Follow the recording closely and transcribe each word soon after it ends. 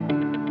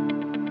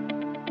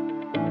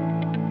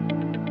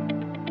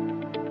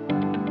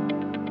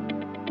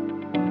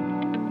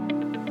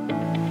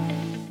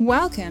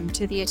Welcome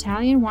to the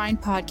Italian Wine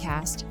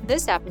Podcast.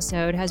 This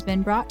episode has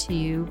been brought to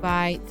you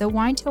by the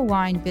Wine to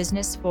Wine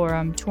Business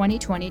Forum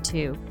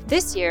 2022.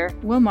 This year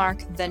will mark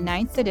the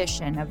 9th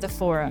edition of the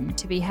forum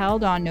to be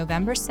held on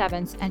November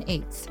 7th and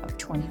 8th of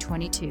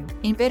 2022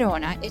 in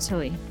Verona,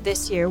 Italy.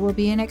 This year will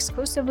be an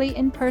exclusively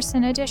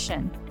in-person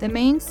edition. The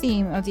main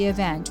theme of the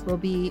event will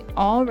be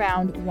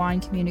all-round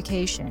wine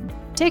communication.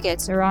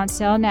 Tickets are on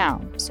sale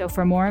now, so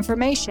for more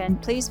information,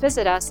 please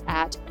visit us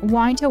at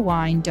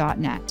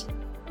winetowine.net.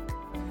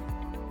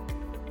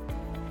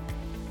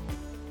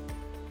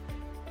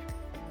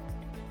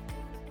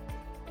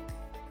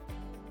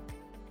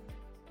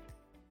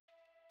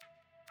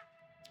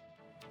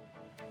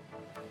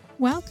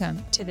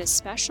 Welcome to this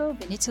special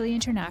Vinitaly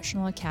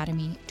International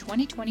Academy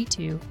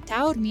 2022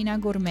 Taormina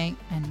Gourmet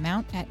and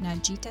Mount Etna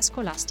Gita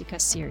Scolastica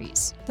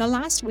series. The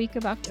last week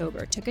of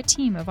October took a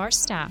team of our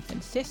staff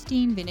and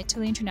 15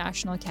 Vinitaly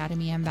International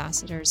Academy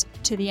ambassadors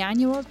to the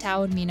annual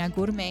Taormina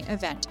Gourmet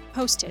event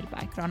hosted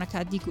by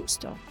Cronaca di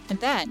Gusto, and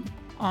then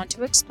on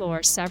to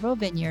explore several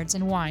vineyards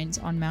and wines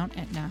on Mount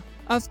Etna.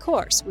 Of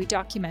course, we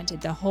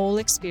documented the whole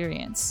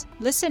experience.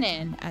 Listen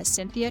in as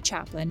Cynthia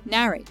Chaplin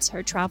narrates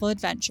her travel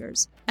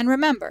adventures. And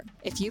remember,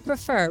 if you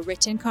prefer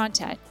written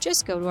content,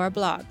 just go to our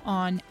blog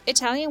on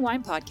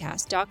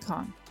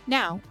ItalianWinePodcast.com.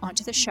 Now,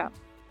 onto the show.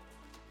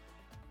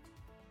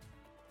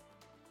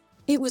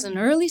 It was an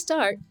early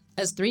start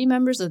as 3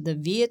 members of the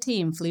VIA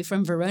team flew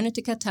from Verona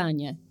to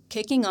Catania,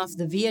 kicking off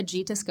the VIA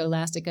Gita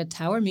Scolastica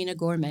Taormina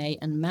Gourmet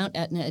and Mount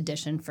Etna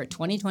edition for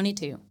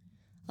 2022.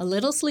 A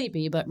little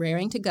sleepy but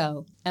raring to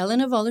go,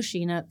 Elena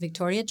Voloscina,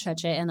 Victoria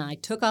Cece, and I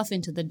took off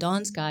into the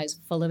dawn skies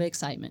full of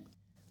excitement.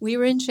 We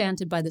were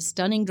enchanted by the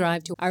stunning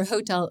drive to our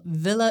hotel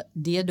Villa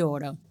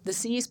Diodoro, the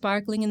sea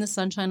sparkling in the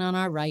sunshine on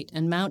our right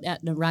and Mount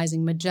Etna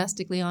rising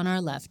majestically on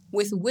our left,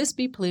 with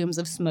wispy plumes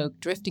of smoke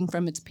drifting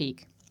from its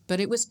peak.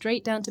 But it was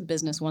straight down to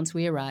business once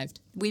we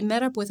arrived. We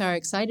met up with our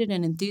excited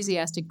and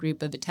enthusiastic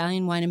group of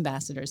Italian wine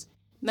ambassadors,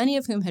 many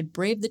of whom had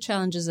braved the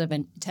challenges of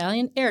an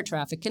Italian air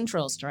traffic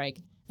control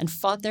strike and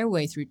fought their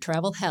way through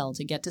travel hell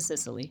to get to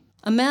Sicily.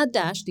 A mad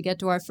dash to get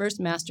to our first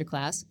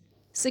masterclass,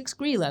 6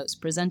 Grillos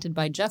presented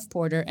by Jeff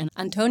Porter and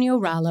Antonio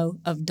Rallo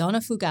of Donna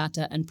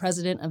Fugata and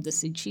president of the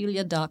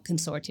Sicilia DOC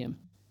Consortium.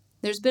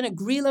 There's been a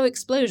Grillo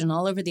explosion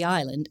all over the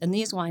island, and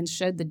these wines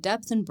showed the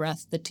depth and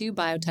breadth the 2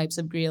 biotypes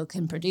of Grillo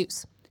can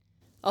produce.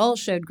 All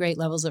showed great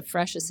levels of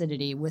fresh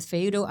acidity, with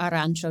Feudo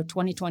Arancio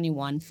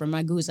 2021 from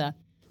Ragusa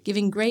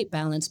giving great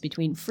balance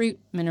between fruit,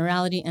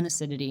 minerality, and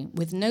acidity,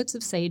 with notes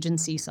of sage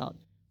and sea salt.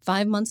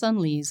 5 months on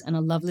lees and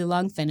a lovely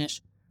long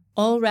finish,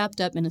 all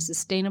wrapped up in a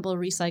sustainable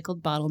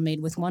recycled bottle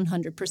made with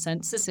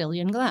 100%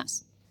 Sicilian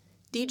glass.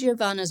 Di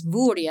Giovanna's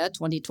Vuria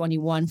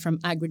 2021 from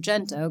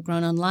Agrigento,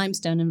 grown on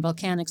limestone and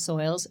volcanic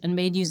soils and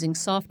made using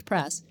soft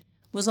press,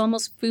 was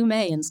almost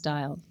fumé in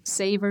style,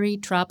 savory,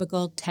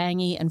 tropical,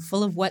 tangy, and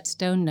full of wet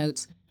stone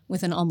notes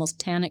with an almost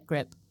tannic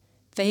grip.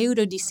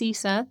 Feudo di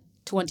Sisa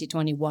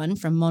 2021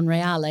 from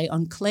Monreale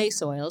on clay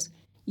soils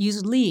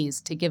used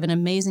lees to give an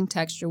amazing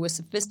texture with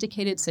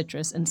sophisticated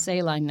citrus and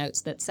saline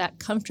notes that sat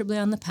comfortably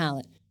on the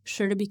palate,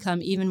 sure to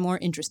become even more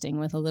interesting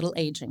with a little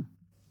aging.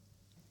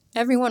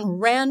 Everyone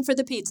ran for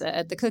the pizza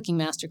at the cooking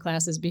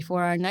masterclasses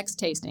before our next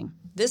tasting,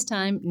 this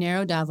time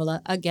Nero d'Avola,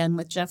 again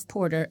with Jeff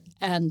Porter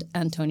and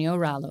Antonio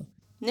Rallo.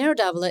 Nero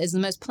d'Avola is the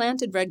most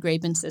planted red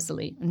grape in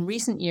Sicily, and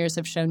recent years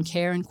have shown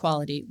care and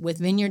quality, with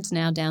vineyards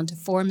now down to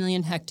 4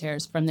 million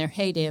hectares from their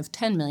heyday of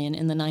 10 million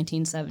in the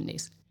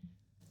 1970s.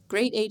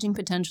 Great aging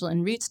potential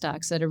and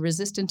rootstocks that are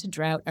resistant to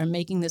drought are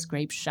making this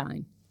grape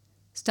shine.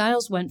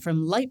 Styles went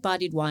from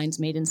light-bodied wines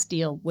made in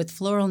steel with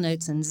floral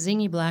notes and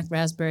zingy black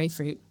raspberry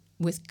fruit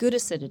with good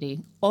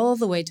acidity, all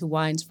the way to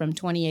wines from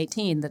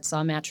 2018 that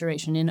saw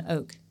maturation in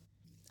oak.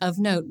 Of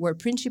note were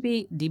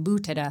Principe di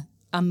Butera,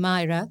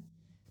 Amira,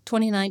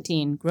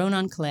 2019, grown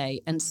on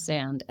clay and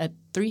sand at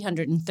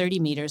 330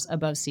 meters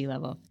above sea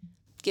level,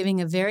 giving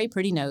a very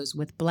pretty nose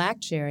with black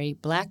cherry,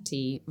 black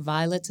tea,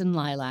 violets, and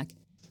lilac,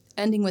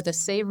 ending with a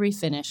savory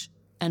finish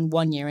and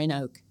 1 year in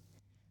oak.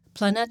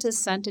 Planeta's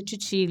Santa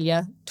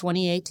Cecilia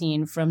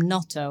 2018 from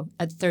Noto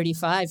at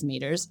 35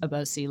 meters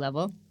above sea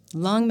level,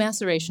 long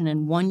maceration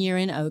and 1 year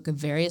in oak of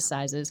various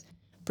sizes,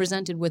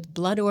 presented with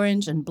blood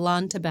orange and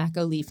blonde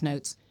tobacco leaf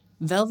notes,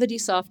 velvety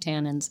soft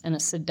tannins, and a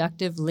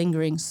seductive,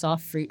 lingering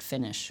soft fruit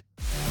finish.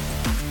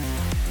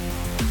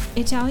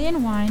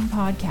 Italian Wine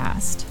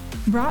Podcast,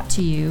 brought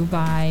to you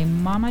by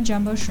Mama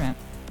Jumbo Shrimp.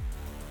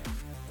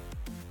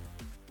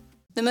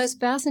 The most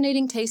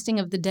fascinating tasting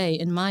of the day,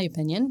 in my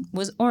opinion,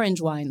 was orange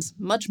wines,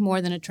 much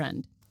more than a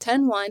trend.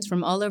 10 wines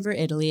from all over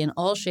Italy in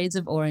all shades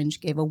of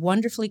orange gave a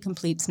wonderfully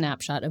complete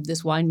snapshot of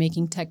this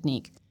winemaking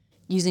technique,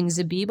 using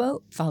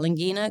Zebibo,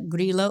 Falanghina,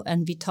 Grillo,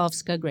 and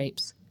Vitovska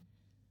grapes.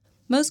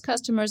 Most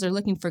customers are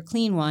looking for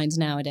clean wines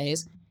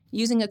nowadays,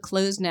 using a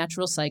closed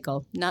natural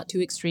cycle, not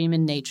too extreme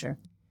in nature.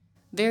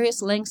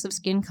 Various lengths of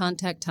skin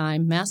contact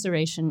time,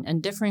 maceration,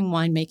 and differing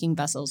winemaking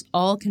vessels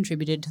all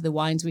contributed to the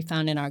wines we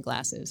found in our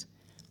glasses.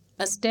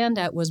 A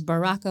standout was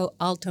Baracco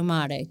Alto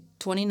Mare,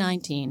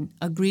 2019,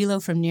 a Grillo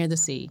from near the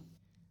sea.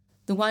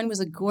 The wine was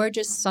a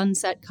gorgeous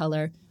sunset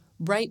color,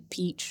 bright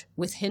peach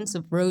with hints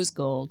of rose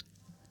gold.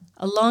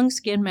 A long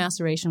skin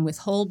maceration with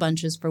whole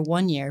bunches for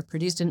 1 year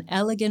produced an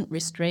elegant,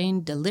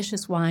 restrained,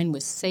 delicious wine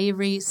with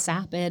savory,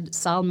 sapid,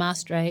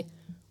 salmastre,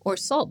 or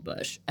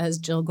saltbush, as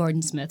Jill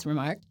Gordon-Smith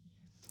remarked,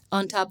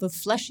 on top of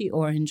fleshy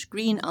orange,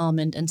 green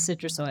almond, and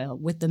citrus oil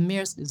with the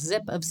merest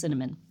zip of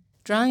cinnamon.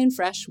 Dry and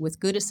fresh with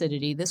good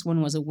acidity, this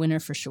one was a winner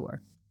for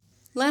sure.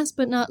 Last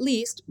but not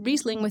least,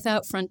 Riesling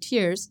Without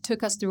Frontiers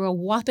took us through a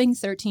whopping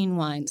 13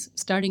 wines,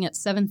 starting at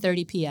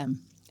 7:30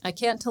 p.m. I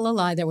can't tell a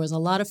lie, there was a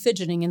lot of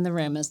fidgeting in the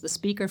room as the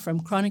speaker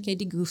from Cronache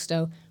di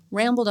Gusto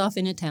rambled off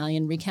in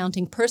Italian,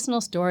 recounting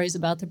personal stories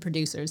about the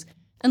producers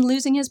and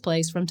losing his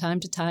place from time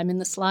to time in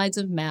the slides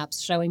of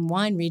maps showing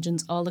wine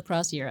regions all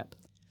across Europe.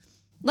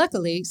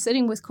 Luckily,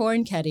 sitting with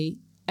Corin Ketty,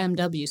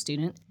 MW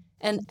student,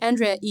 and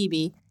Andrea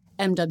Ibi,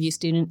 MW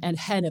student and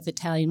head of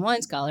Italian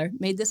wine scholar,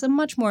 made this a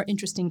much more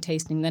interesting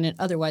tasting than it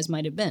otherwise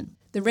might have been.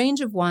 The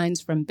range of wines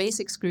from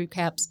basic screw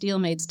cap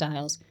steel-made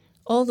styles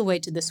all the way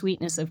to the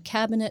sweetness of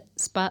Cabinet,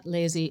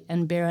 Spatlese,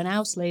 and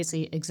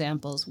Beerenauslese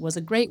examples was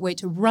a great way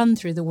to run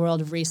through the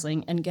world of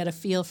Riesling and get a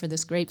feel for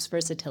this grape's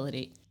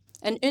versatility.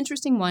 An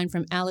interesting wine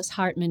from Alice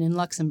Hartmann in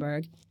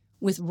Luxembourg,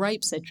 with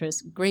ripe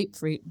citrus,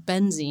 grapefruit,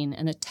 benzene,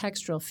 and a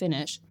textural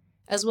finish,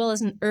 as well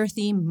as an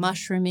earthy,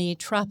 mushroomy,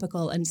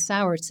 tropical, and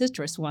sour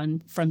citrus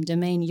one from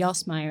Domaine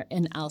Josmeyer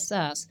in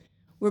Alsace,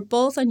 were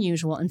both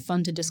unusual and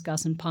fun to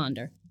discuss and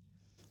ponder.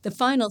 The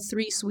final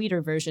 3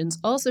 sweeter versions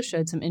also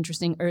showed some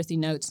interesting earthy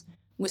notes,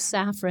 with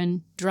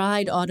saffron,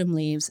 dried autumn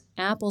leaves,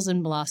 apples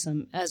and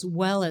blossom, as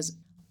well as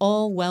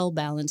all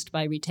well-balanced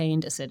by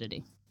retained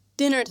acidity.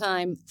 Dinner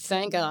time,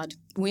 thank God.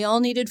 We all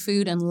needed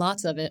food and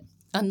lots of it.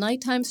 A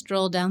nighttime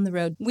stroll down the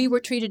road, we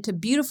were treated to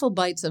beautiful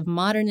bites of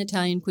modern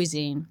Italian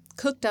cuisine,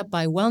 cooked up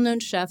by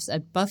well-known chefs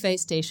at buffet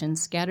stations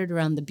scattered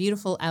around the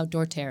beautiful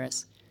outdoor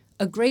terrace.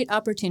 A great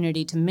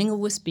opportunity to mingle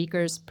with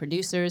speakers,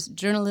 producers,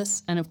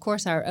 journalists, and of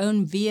course our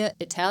own VIA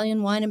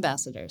Italian wine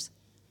ambassadors.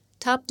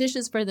 Top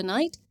dishes for the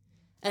night?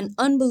 An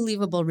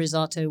unbelievable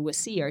risotto with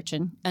sea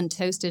urchin and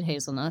toasted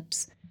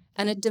hazelnuts,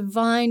 and a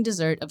divine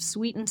dessert of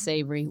sweet and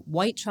savory,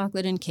 white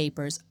chocolate and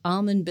capers,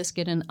 almond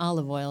biscuit and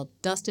olive oil,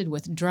 dusted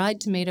with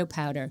dried tomato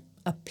powder,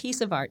 a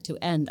piece of art to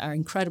end our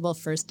incredible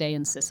first day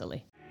in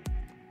Sicily.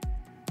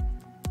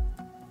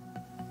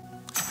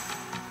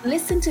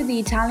 Listen to the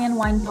Italian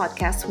Wine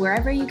Podcast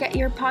wherever you get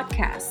your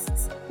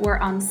podcasts. We're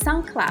on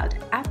SoundCloud,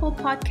 Apple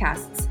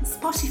Podcasts,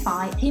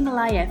 Spotify,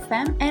 Himalaya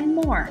FM, and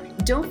more.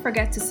 Don't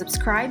forget to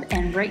subscribe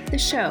and rate the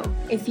show.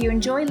 If you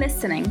enjoy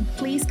listening,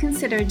 please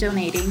consider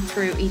donating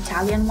through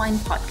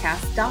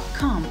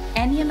ItalianWinePodcast.com.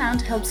 Any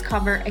amount helps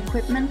cover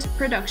equipment,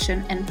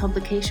 production, and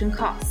publication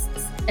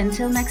costs.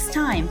 Until next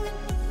time,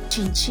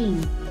 Chin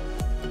Chin.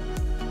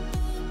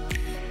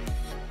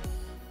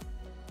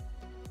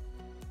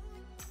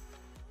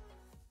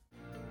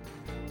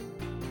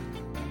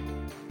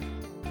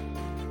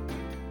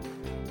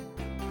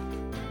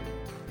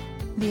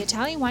 The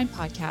Italian Wine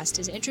Podcast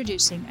is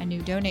introducing a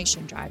new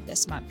donation drive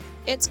this month.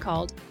 It's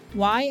called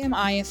Why Am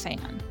I a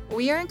Fan?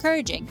 We are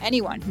encouraging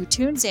anyone who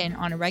tunes in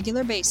on a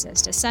regular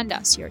basis to send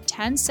us your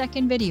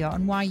 10-second video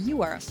on why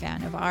you are a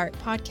fan of our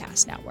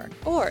podcast network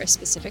or a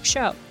specific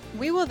show.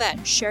 We will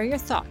then share your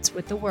thoughts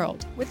with the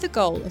world with the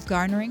goal of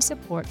garnering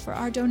support for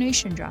our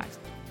donation drive.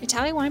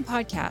 Italian Wine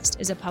Podcast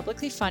is a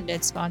publicly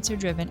funded,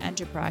 sponsor-driven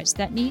enterprise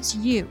that needs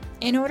you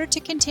in order to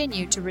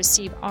continue to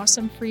receive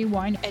awesome free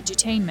wine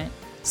edutainment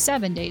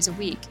 7 days a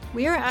week.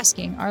 We are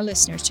asking our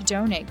listeners to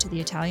donate to the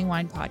Italian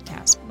Wine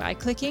Podcast by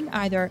clicking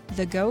either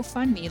the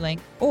GoFundMe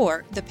link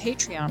or the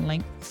Patreon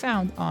link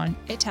found on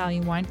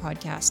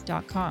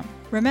ItalianWinePodcast.com.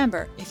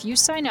 Remember, if you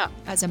sign up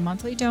as a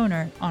monthly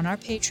donor on our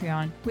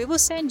Patreon, we will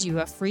send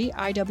you a free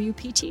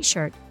IWP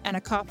t-shirt and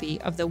a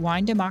copy of the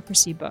Wine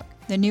Democracy book,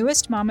 the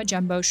newest Mama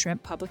Jumbo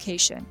Shrimp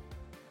publication.